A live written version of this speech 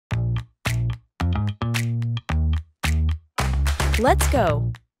Let's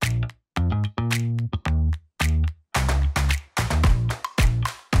go!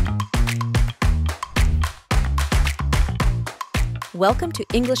 Welcome to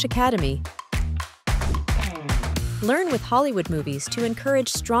English AcadeMe. Learn with Hollywood movies to encourage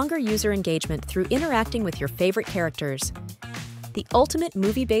stronger user engagement through interacting with your favorite characters. The ultimate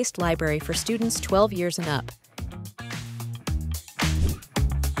movie-based library for students 12 years and up.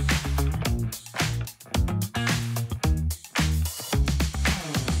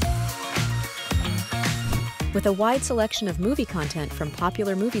 With a wide selection of movie content from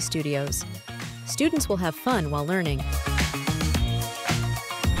popular movie studios, students will have fun while learning.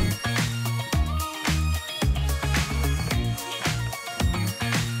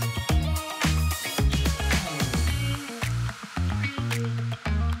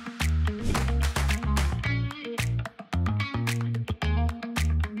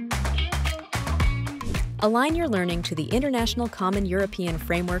 Align your learning to the International Common European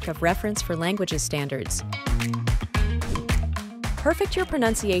Framework of Reference for Languages standards. Perfect your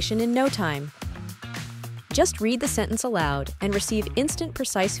pronunciation in no time. Just read the sentence aloud and receive instant,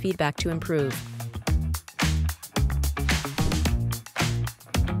 precise feedback to improve.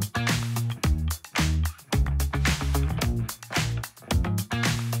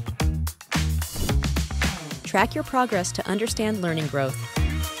 Track your progress to understand learning growth.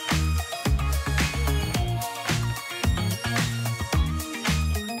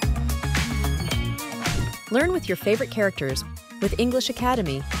 Learn with your favorite characters with English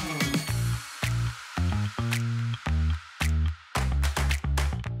AcadeMe.